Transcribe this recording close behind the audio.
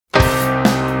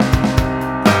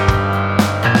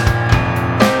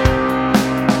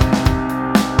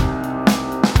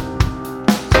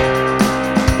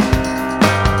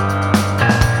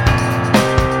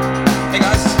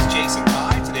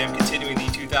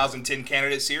2010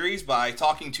 candidate series by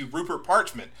talking to Rupert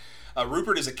Parchment.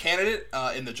 Rupert is a candidate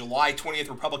in the July 20th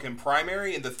Republican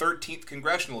primary in the 13th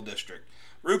Congressional District.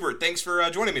 Rupert, thanks for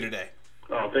joining me today.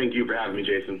 Oh, thank you for having me,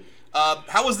 Jason.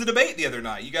 How was the debate the other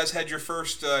night? You guys had your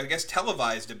first,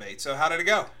 televised debate. So how did it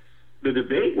go? The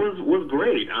debate was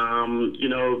great.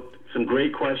 Some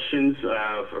great questions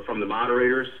from the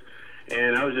moderators.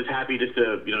 And I was just happy just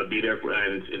to, be there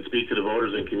and speak to the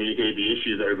voters and communicate the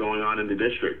issues that are going on in the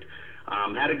district.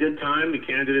 Had a good time. The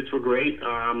candidates were great.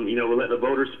 We'll let the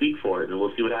voters speak for it, and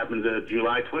we'll see what happens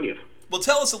July 20th. Well,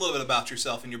 tell us a little bit about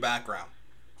yourself and your background.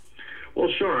 Well,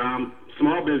 sure.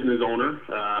 Small business owner.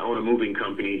 Own a moving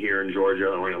company here in Georgia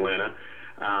or in Atlanta.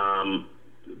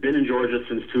 Been in Georgia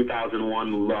since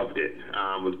 2001. Loved it.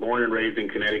 Was born and raised in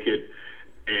Connecticut.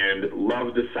 And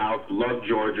loved the South, loved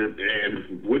Georgia,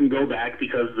 and wouldn't go back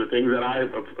because the things that I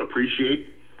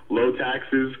appreciate, low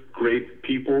taxes, great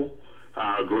people,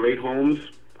 great homes,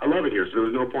 I love it here. So there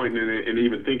was no point in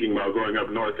even thinking about going up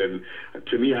north. And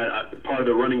to me, part of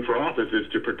the running for office is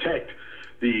to protect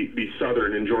the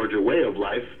Southern and Georgia way of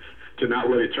life, to not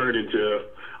let it turn into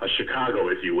a Chicago,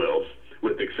 if you will,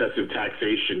 with excessive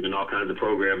taxation and all kinds of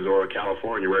programs, or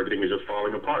California where everything is just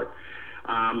falling apart.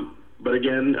 But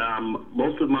again,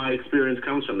 most of my experience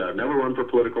comes from that. I've never run for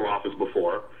political office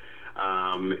before.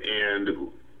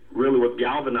 And really what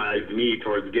galvanized me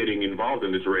towards getting involved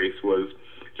in this race was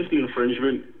just the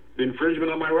infringement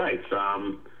on my rights.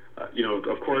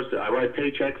 Of course, I write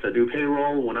paychecks, I do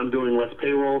payroll. When I'm doing less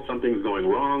payroll, something's going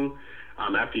wrong.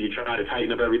 After you try to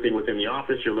tighten up everything within the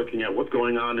office, you're looking at what's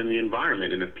going on in the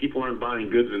environment. And if people aren't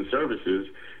buying goods and services,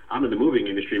 I'm in the moving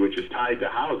industry, which is tied to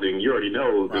housing. You already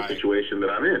know the situation that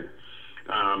I'm in.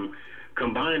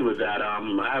 Combined with that, I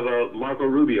have a Marco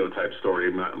Rubio type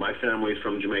story. My family's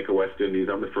from Jamaica, West Indies.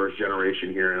 I'm the first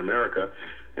generation here in America,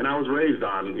 and I was raised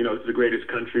on, it's the greatest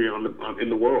country in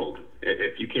the world.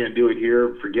 If you can't do it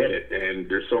here, forget it. And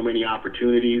there's so many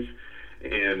opportunities,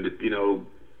 and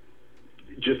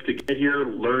just to get here,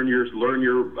 learn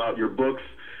your books,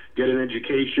 get an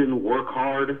education, work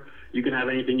hard. You can have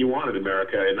anything you want in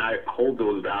America, and I hold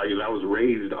those values. I was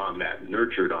raised on that,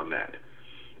 nurtured on that.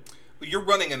 You're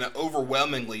running in an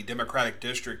overwhelmingly Democratic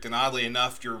district, and oddly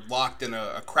enough, you're locked in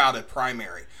a crowded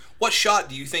primary. What shot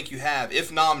do you think you have,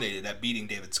 if nominated, at beating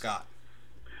David Scott?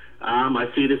 I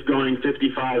see this going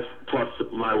 55 plus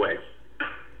my way.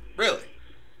 Really?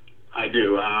 I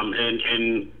do.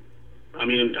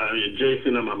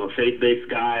 Jason, I'm a faith-based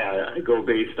guy. I go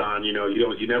based on,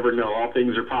 you never know. All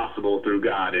things are possible through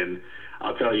God, and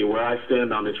I'll tell you where I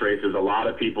stand on this race is a lot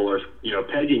of people are,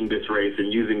 pegging this race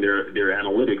and using their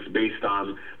analytics based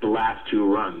on the last two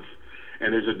runs.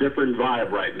 And there's a different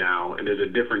vibe right now, and there's a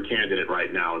different candidate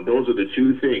right now. And those are the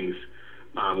two things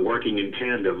working in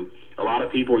tandem. A lot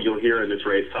of people you'll hear in this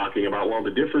race talking about, well,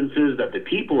 the difference is that the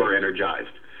people are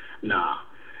energized. Nah.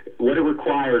 What it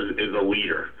requires is a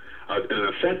leader. An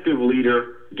effective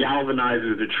leader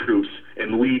galvanizes the troops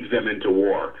and leads them into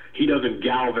war. He doesn't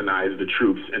galvanize the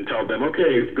troops and tell them,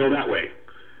 okay, go that way.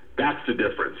 That's the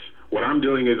difference. What I'm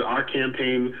doing is our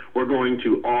campaign, we're going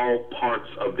to all parts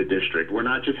of the district. We're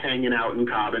not just hanging out in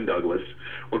Cobb and Douglas.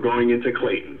 We're going into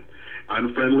Clayton.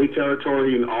 Unfriendly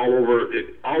territory and all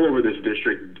over this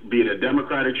district, be it a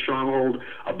Democratic stronghold,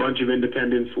 a bunch of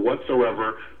independents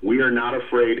whatsoever. We are not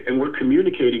afraid, and we're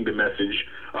communicating the message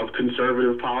of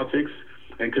conservative politics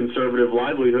and conservative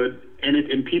livelihood,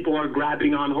 and people are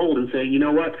grabbing on hold and saying, you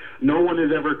know what, no one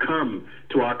has ever come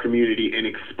to our community and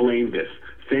explained this.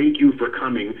 Thank you for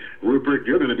coming. Rupert,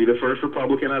 you're going to be the first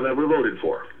Republican I've ever voted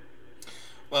for.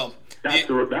 Well, that's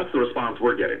the response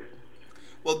we're getting.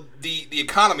 Well, the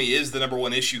economy is the number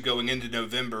one issue going into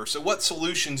November. So what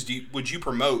solutions would you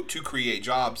promote to create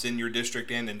jobs in your district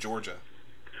and in Georgia?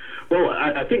 Well,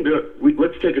 I think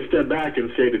let's take a step back and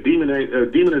say the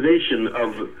demonization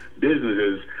of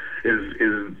businesses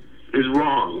is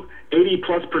wrong.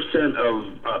 80+%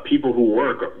 of people who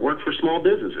work for small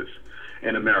businesses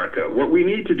in America. What we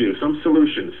need to do, some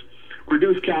solutions,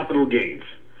 reduce capital gains.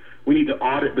 We need to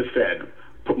audit the Fed.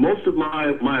 But most of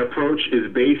my approach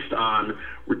is based on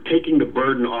taking the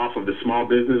burden off of the small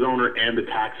business owner and the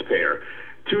taxpayer.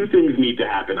 Two things need to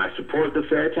happen. I support the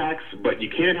fair tax, but you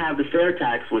can't have the fair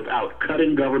tax without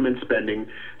cutting government spending,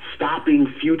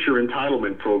 stopping future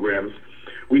entitlement programs.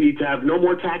 We need to have no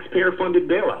more taxpayer-funded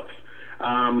bailouts.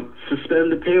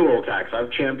 Suspend the payroll tax.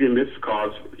 I've championed this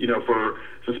cause, for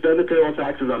suspend the payroll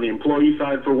taxes on the employee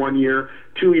side for 1 year,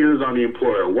 2 years on the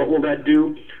employer. What will that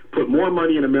do? Put more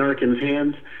money in Americans'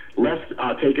 hands, less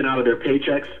taken out of their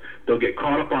paychecks. They'll get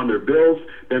caught up on their bills,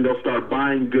 then they'll start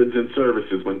buying goods and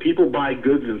services. When people buy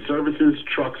goods and services,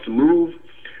 trucks move,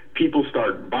 People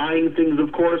start buying things,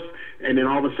 of course, and then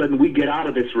all of a sudden we get out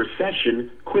of this recession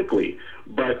quickly.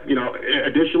 But,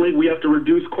 additionally, we have to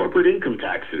reduce corporate income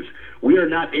taxes. We are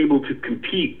not able to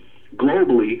compete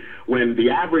globally when the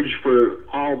average for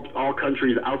all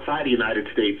countries outside the United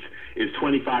States is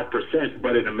 25%,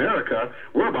 but in America,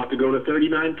 we're about to go to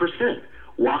 39%.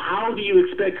 Well, how do you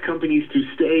expect companies to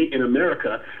stay in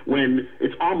America when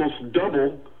it's almost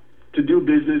double to do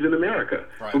business in America?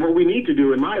 Right. So what we need to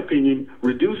do, in my opinion,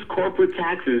 reduce corporate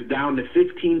taxes down to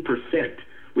 15%,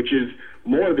 which is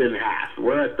more than half.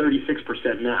 We're at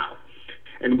 36% now.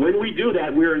 And when we do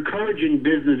that, we're encouraging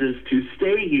businesses to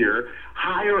stay here,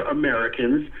 hire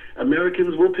Americans.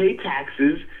 Americans will pay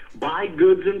taxes, buy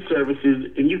goods and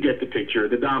services, and you get the picture,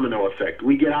 the domino effect.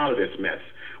 We get out of this mess.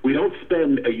 We don't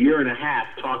spend a year and a half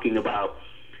talking about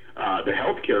the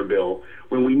healthcare bill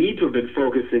when we need to have been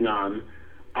focusing on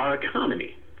our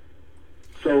economy.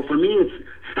 So for me, it's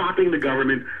stopping the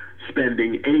government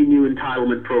spending, any new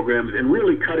entitlement programs, and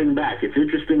really cutting back. It's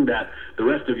interesting that the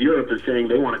rest of Europe is saying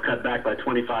they want to cut back by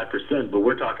 25%, but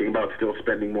we're talking about still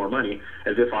spending more money,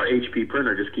 as if our HP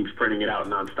printer just keeps printing it out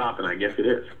nonstop, and I guess it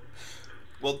is.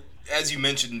 Well, as you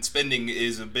mentioned, spending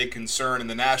is a big concern, and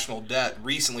the national debt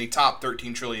recently topped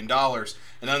 $13 trillion,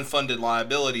 and unfunded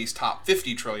liabilities topped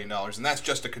 $50 trillion, and that's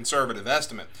just a conservative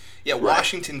estimate. Yet Right.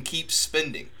 Washington keeps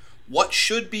spending. What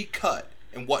should be cut,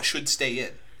 and what should stay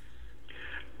in?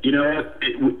 You know what?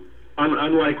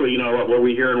 Unlike what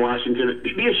we hear in Washington,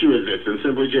 the issue is this, and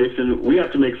simply, Jason, we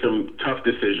have to make some tough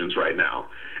decisions right now.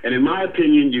 And in my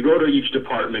opinion, you go to each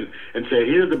department and say,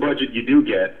 here's the budget you do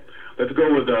get. Let's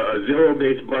go with a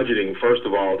zero-based budgeting, first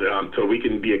of all, so we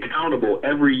can be accountable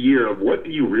every year of what do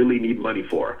you really need money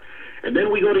for. And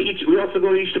then we also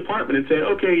go to each department and say,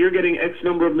 okay, you're getting X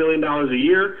number of $1 million a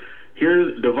year.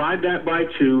 Divide that by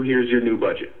 2. Here's your new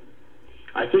budget.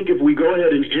 I think if we go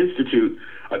ahead and institute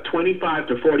a 25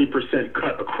 to 40%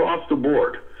 cut across the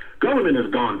board, government has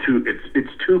gone too. It's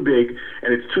too big,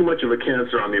 and it's too much of a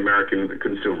cancer on the American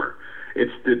consumer.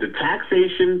 It's the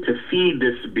taxation to feed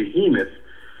this behemoth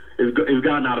has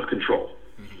gotten out of control.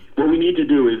 Mm-hmm. What we need to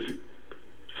do is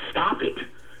stop it,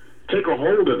 take a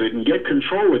hold of it, and get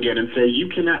control again, and say you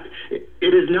cannot.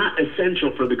 It is not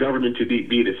essential for the government to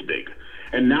be this big,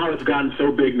 and now it's gotten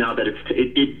so big now that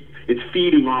it's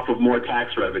feeding off of more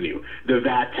tax revenue, the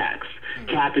VAT tax,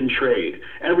 cap and trade,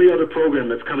 every other program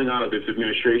that's coming out of this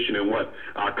administration, and what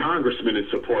our congressman is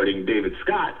supporting, David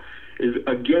Scott, is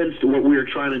against what we're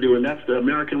trying to do, and that's the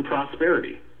American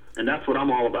prosperity. And that's what I'm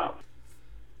all about.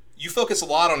 You focus a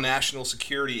lot on national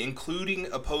security,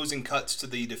 including opposing cuts to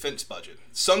the defense budget.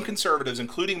 Some conservatives,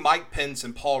 including Mike Pence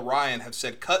and Paul Ryan, have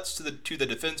said cuts to the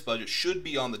defense budget should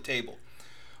be on the table.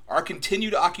 Our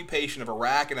continued occupation of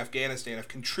Iraq and Afghanistan have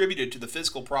contributed to the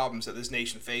fiscal problems that this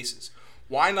nation faces.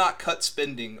 Why not cut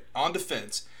spending on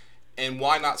defense, and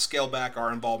why not scale back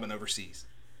our involvement overseas?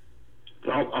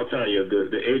 I'll tell you,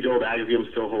 the age-old axiom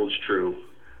still holds true.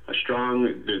 A strong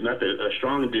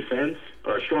defense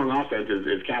or a strong offense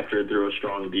is captured through a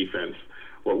strong defense.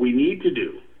 What we need to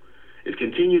do is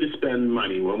continue to spend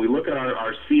money. When we look at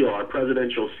our seal, our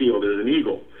presidential seal, there's an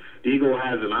eagle. The eagle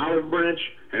has an olive branch,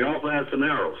 and it also has some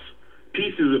arrows.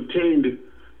 Pieces obtained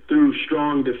through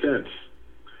strong defense.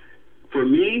 For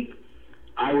me,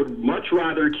 I would much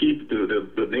rather keep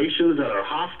the nations that are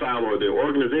hostile, or the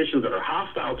organizations that are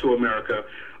hostile to America,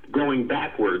 going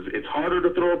backwards. It's harder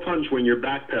to throw a punch when you're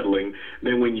backpedaling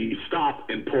than when you stop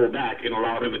and pull back and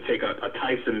allow them to take a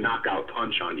Tyson knockout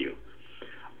punch on you.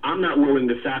 I'm not willing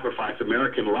to sacrifice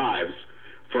American lives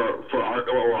or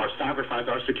sacrifice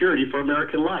our security for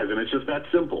American lives, and it's just that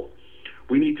simple.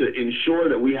 We need to ensure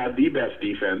that we have the best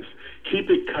defense, keep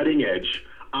it cutting edge,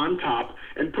 on top,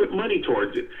 and put money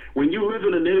towards it. When you live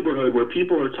in a neighborhood where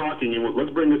people are talking, and let's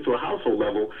bring this to a household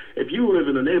level, if you live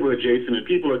in a neighborhood, Jason, and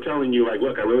people are telling you, like,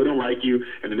 look, I really don't like you,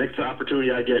 and the next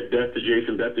opportunity I get, death to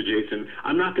Jason,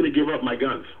 I'm not going to give up my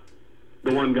guns,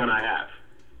 the one gun I have.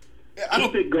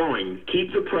 Keep it going.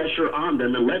 Keep the pressure on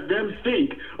them and let them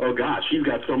think, oh, gosh, he's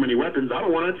got so many weapons, I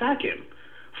don't want to attack him.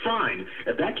 Fine.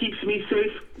 If that keeps me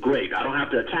safe, great. I don't have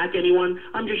to attack anyone.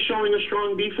 I'm just showing a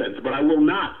strong defense, but I will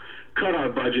not cut our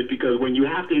budget, because when you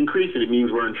have to increase it, it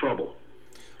means we're in trouble.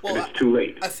 Well, and it's too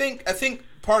late. I think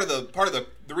part of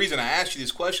the reason I asked you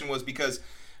this question was because,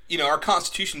 our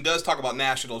Constitution does talk about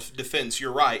national defense.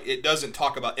 You're right. It doesn't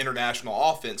talk about international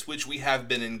offense, which we have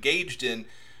been engaged in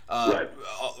Right.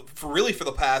 for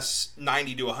the past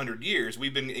 90 to 100 years.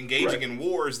 We've been engaging in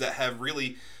wars that have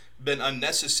really been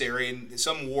unnecessary, and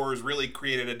some wars really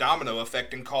created a domino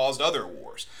effect and caused other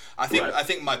wars. I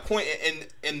think my point,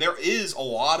 and there is a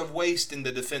lot of waste in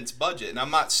the defense budget, and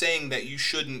I'm not saying that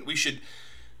we should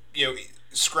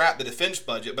scrap the defense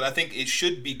budget, but I think it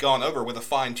should be gone over with a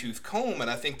fine-tooth comb, and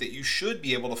I think that you should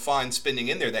be able to find spending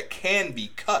in there that can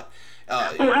be cut.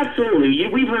 Oh, absolutely.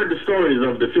 We've heard the stories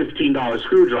of the $15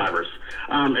 screwdrivers.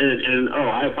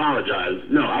 I apologize.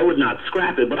 No, I would not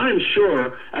scrap it, but I'm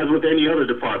sure, as with any other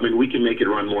department, we can make it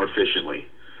run more efficiently.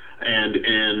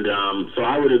 So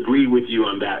I would agree with you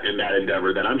on that in that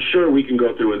endeavor, that I'm sure we can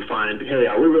go through and find, hey,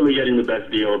 are we really getting the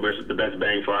best deal versus the best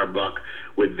bang for our buck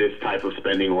with this type of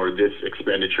spending or this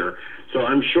expenditure? So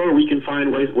I'm sure we can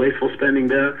find wasteful spending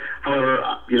there. However,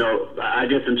 I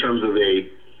guess in terms of a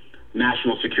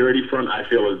national security front, I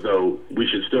feel as though we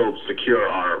should still secure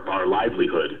our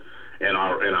livelihood and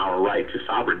our right to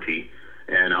sovereignty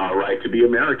and our right to be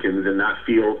Americans and not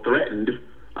feel threatened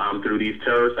through these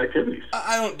terrorist activities.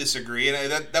 I don't disagree,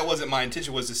 and that wasn't my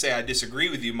intention, was to say I disagree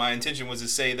with you. My intention was to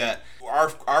say that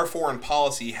our foreign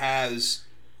policy has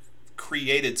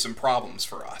created some problems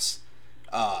for us,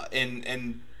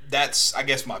 and that's, I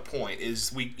guess, my point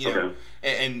is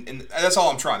and that's all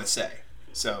I'm trying to say.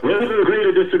 So we'll agree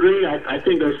to disagree. I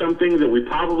think there's some things that we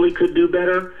probably could do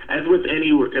better. As with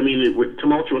with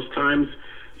tumultuous times,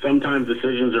 sometimes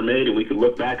decisions are made, and we can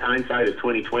look back. Hindsight is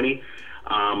 20/20.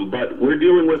 But we're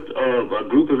dealing with a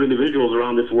group of individuals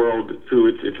around this world who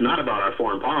it's not about our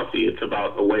foreign policy, it's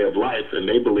about a way of life, and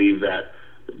they believe that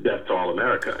death to all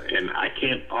America. And I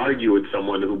can't argue with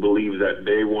someone who believes that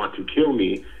they want to kill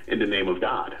me in the name of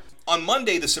God. On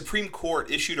Monday, the Supreme Court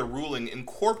issued a ruling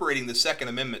incorporating the Second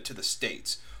Amendment to the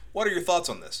states. What are your thoughts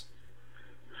on this?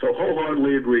 So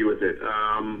wholeheartedly agree with it.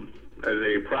 As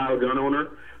a proud gun owner,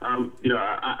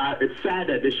 it's sad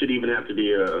that this should even have to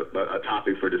be a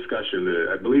topic for discussion.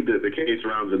 I believe that the case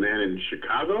surrounds a man in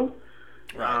Chicago.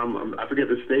 Right. I forget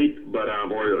the state, but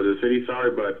or the city.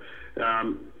 Sorry, but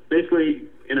basically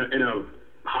in a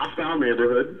hostile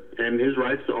neighborhood, and his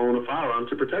rights to own a firearm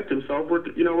to protect himself were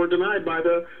denied by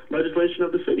the legislation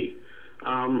of the city.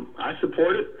 I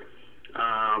support it.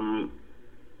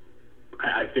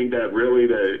 I think that really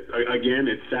again,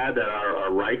 it's sad that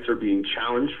our rights are being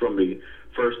challenged from the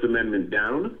First Amendment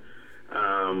down.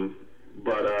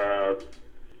 But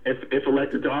if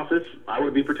elected to office, I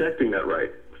would be protecting that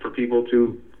right for people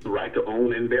to the right to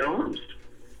own and bear arms.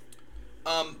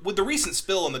 With the recent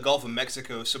spill in the Gulf of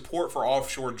Mexico, support for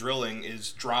offshore drilling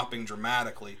is dropping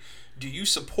dramatically. Do you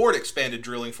support expanded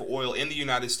drilling for oil in the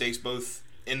United States, both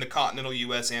in the continental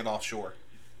U.S. and offshore?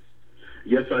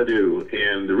 Yes, I do.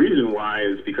 And the reason why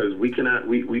is because we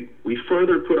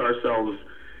further put ourselves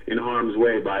in harm's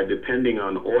way by depending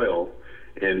on oil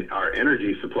and our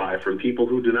energy supply from people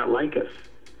who do not like us.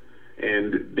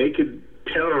 And they could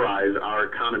terrorize our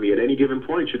economy at any given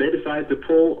point should they decide to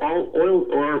pull all oil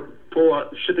or pull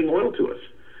shipping oil to us.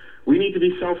 We need to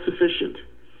be self-sufficient.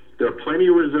 There are plenty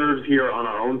of reserves here on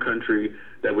our own country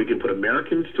that we can put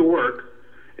Americans to work,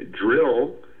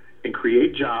 drill, and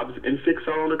create jobs and fix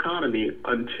our own economy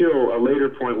until a later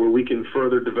point where we can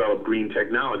further develop green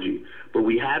technology. But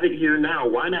we have it here now.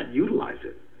 Why not utilize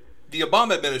it? The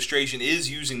Obama administration is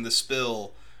using the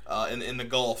spill in the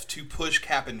Gulf to push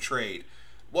cap and trade.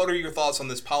 What are your thoughts on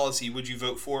this policy? Would you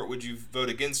vote for it? Would you vote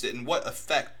against it? And what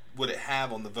effect would it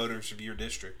have on the voters of your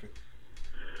district?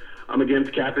 I'm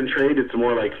against cap and trade. It's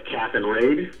more like cap and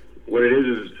raid. What it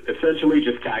is essentially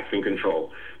just tax and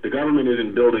control. The government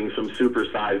isn't building some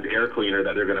supersized air cleaner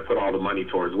that they're going to put all the money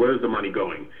towards. Where's the money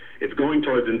going? It's going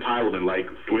towards entitlement, like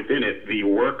within it, the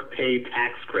work pay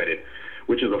tax credit,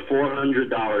 which is a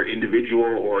 $400 individual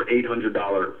or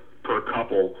 $800 per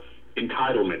couple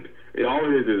entitlement. All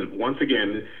it is once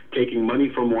again, taking money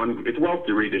from one, it's wealth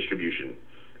redistribution.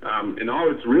 And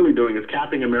all it's really doing is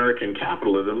capping American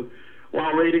capitalism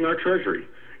while raiding our treasury.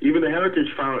 Even the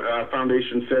Heritage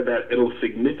Foundation said that it'll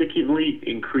significantly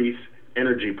increase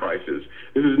energy prices.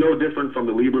 This is no different from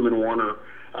the Lieberman-Warner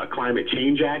Climate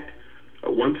Change Act.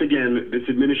 Once again, this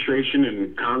administration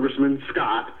and Congressman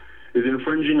Scott is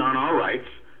infringing on our rights,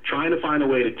 trying to find a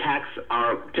way to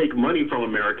take money from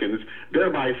Americans,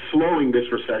 thereby slowing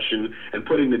this recession and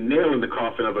putting the nail in the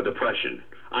coffin of a depression.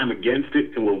 I'm against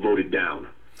it and will vote it down.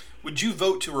 Would you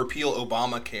vote to repeal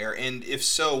Obamacare? And if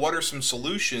so, what are some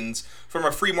solutions from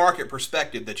a free market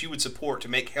perspective that you would support to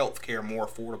make health care more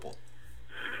affordable?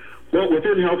 Well,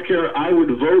 within healthcare, I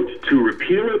would vote to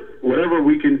repeal it, whatever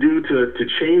we can do to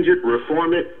change it,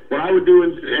 reform it. What I would do,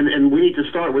 and we need to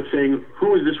start with saying,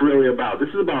 who is this really about? This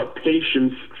is about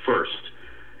patients first,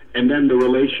 and then the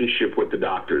relationship with the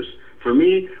doctors. For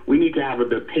me, we need to have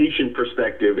the patient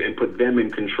perspective and put them in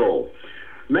control.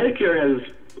 Medicare has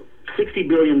 $60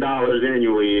 billion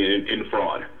annually in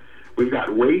fraud. We've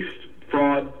got waste,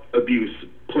 fraud, abuse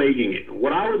plaguing it.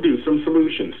 What I would do, some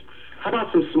solutions. How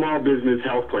about some small business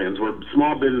health plans where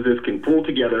small businesses can pull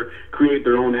together, create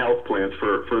their own health plans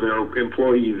for their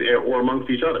employees or amongst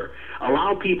each other?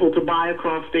 Allow people to buy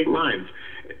across state lines.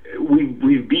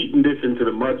 We've beaten this into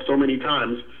the mud so many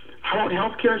times. How about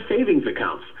healthcare savings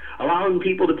accounts? Allowing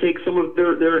people to take some of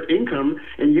their income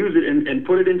and use it and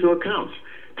put it into accounts.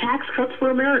 Tax cuts for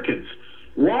Americans.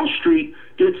 Wall Street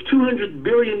gets $200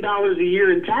 billion a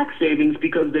year in tax savings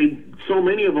because so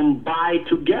many of them buy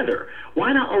together.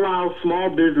 Why not allow small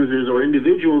businesses or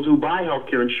individuals who buy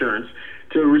healthcare insurance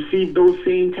to receive those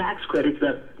same tax credits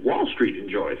that Wall Street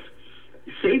enjoys?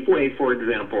 Safeway, for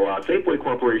example, Safeway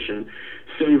Corporation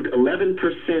saved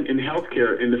 11% in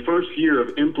healthcare in the first year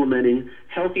of implementing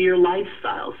healthier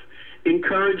lifestyles,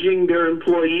 encouraging their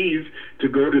employees to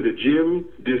go to the gym,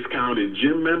 discounted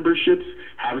gym memberships,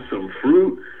 have some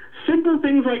fruit, simple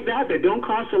things like that don't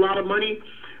cost a lot of money.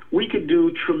 We could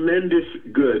do tremendous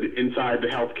good inside the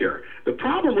healthcare. The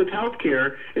problem with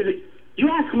healthcare is that you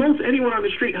ask most anyone on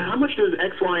the street, how much does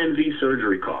X, Y, and Z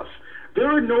surgery cost? There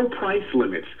are no price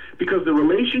limits because the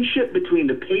relationship between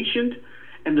the patient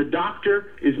and the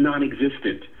doctor is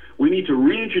non-existent. We need to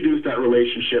reintroduce that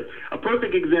relationship. A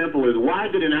perfect example is, why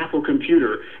did an Apple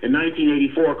computer in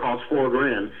 1984 cost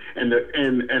 $4,000 and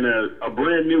a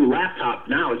brand new laptop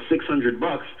now is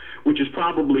 $600, which is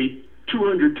probably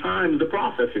 200 times the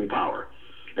processing power?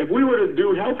 If we were to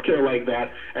do healthcare like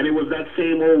that, and it was that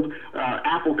same old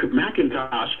Apple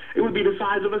Macintosh, it would be the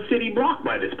size of a city block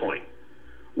by this point.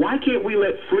 Why can't we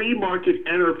let free market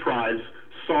enterprise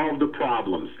solve the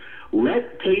problems?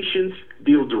 Let patients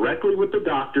deal directly with the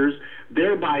doctors,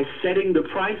 thereby setting the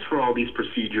price for all these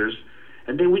procedures,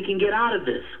 and then we can get out of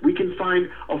this. We can find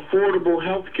affordable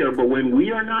health care, but when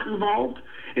we are not involved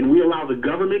and we allow the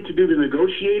government to do the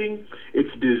negotiating,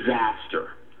 it's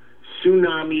disaster.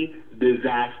 Tsunami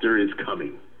disaster is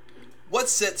coming. What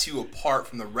sets you apart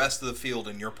from the rest of the field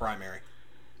in your primary?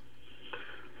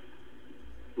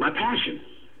 My passion,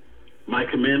 my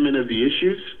commandment of the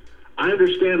issues. I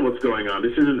understand what's going on.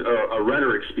 This isn't a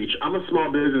rhetoric speech. I'm a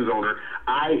small business owner.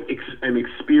 I am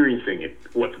experiencing it,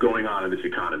 what's going on in this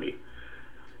economy.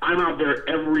 I'm out there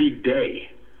every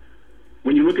day.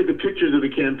 When you look at the pictures of the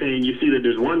campaign, you see that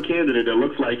there's one candidate that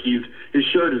looks like his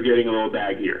shirt is getting a little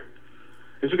baggier.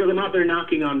 It's because I'm out there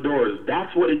knocking on doors.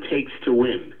 That's what it takes to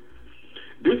win.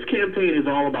 This campaign is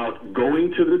all about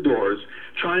going to the doors,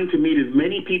 trying to meet as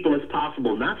many people as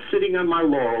possible, not sitting on my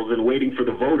laurels and waiting for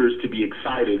the voters to be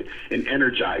excited and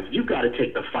energized. You've got to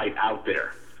take the fight out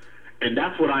there. And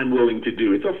that's what I'm willing to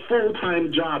do. It's a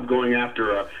full-time job going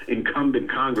after an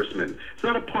incumbent congressman. It's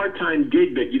not a part-time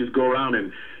gig that you just go around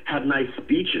and have nice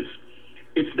speeches.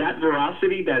 It's that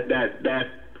veracity, that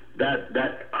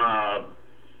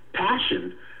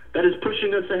passion that is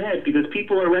pushing us ahead, because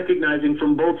people are recognizing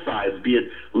from both sides, be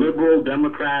it liberal,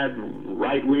 Democrat,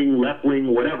 right-wing, left-wing,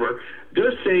 whatever.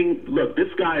 They're saying, look, this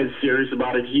guy is serious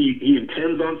about it. He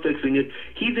intends on fixing it.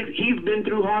 He's been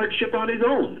through hardship on his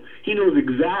own. He knows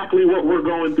exactly what we're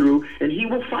going through, and he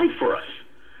will fight for us.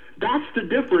 That's the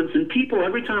difference. And people,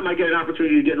 every time I get an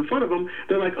opportunity to get in front of them,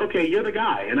 they're like, okay, you're the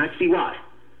guy, and I see why.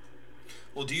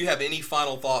 Well, do you have any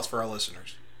final thoughts for our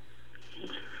listeners?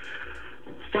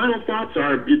 Final thoughts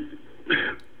are,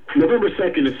 November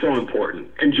 2nd is so important,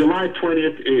 and July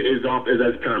 20th is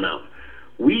as paramount.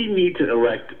 We need to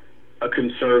elect a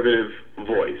conservative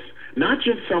voice, not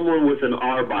just someone with an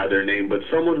R by their name, but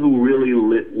someone who really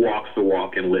walks the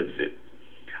walk and lives it.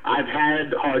 I've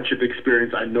had hardship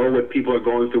experience. I know what people are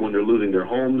going through when they're losing their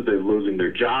homes, they're losing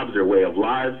their jobs, their way of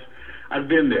lives. I've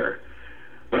been there.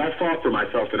 But I fought for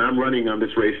myself, and I'm running on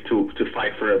this race to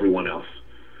fight for everyone else.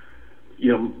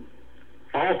 You know,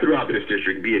 all throughout this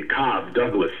district, be it Cobb,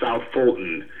 Douglas, South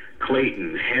Fulton,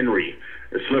 Clayton, Henry,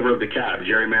 a sliver of the cab,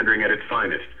 gerrymandering at its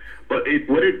finest. But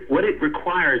what it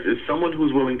requires is someone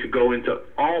who's willing to go into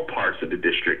all parts of the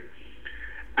district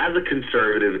as a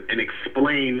conservative and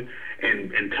explain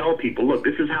and tell people, look,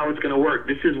 this is how it's going to work.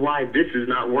 This is why this is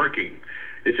not working.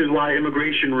 This is why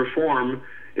immigration reform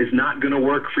is not going to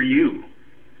work for you.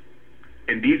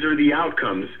 And these are the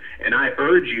outcomes, and I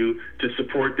urge you to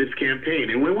support this campaign.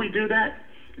 And when we do that,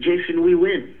 Jason, we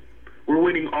win. We're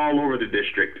winning all over the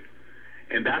district,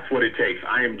 and that's what it takes.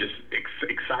 I am just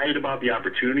excited about the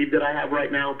opportunity that I have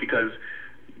right now, because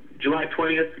July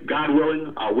 20th, God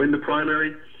willing, I'll win the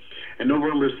primary, and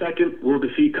November 2nd, we'll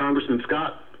defeat Congressman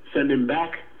Scott, send him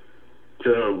back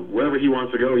to wherever he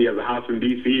wants to go. He has a house in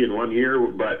D.C. and one here,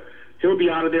 but he'll be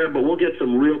out of there, but we'll get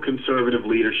some real conservative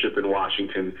leadership in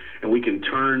Washington, and we can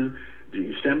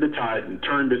stem the tide and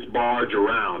turn this barge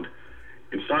around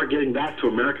and start getting back to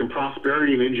American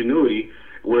prosperity and ingenuity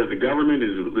where the government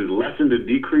is lessened and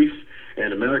decreased,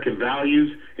 and American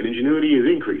values and ingenuity is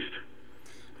increased.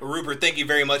 Rupert, thank you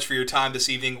very much for your time this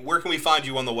evening. Where can we find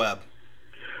you on the web?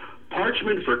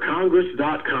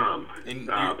 Parchmentforcongress.com.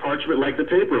 Parchment like the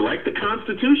paper, like the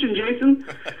Constitution, Jason.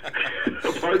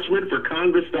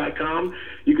 Parchmentforcongress.com.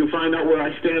 You can find out where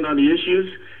I stand on the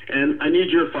issues, and I need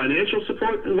your financial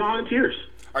support and volunteers.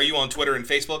 Are you on Twitter and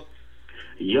Facebook?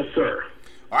 Yes, sir.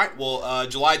 All right. Well,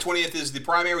 July 20th is the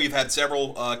primary. We've had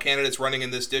several candidates running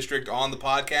in this district on the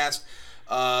podcast.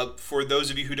 For those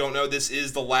of you who don't know, this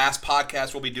is the last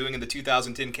podcast we'll be doing in the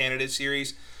 2010 candidate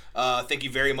series. Thank you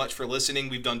very much for listening.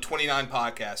 We've done 29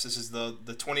 podcasts. This is the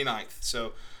 29th.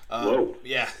 So,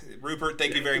 yeah, Rupert,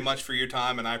 thank you very much for your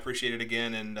time, and I appreciate it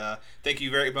again. And thank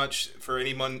you very much for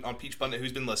anyone on Peach Pundit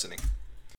who's been listening.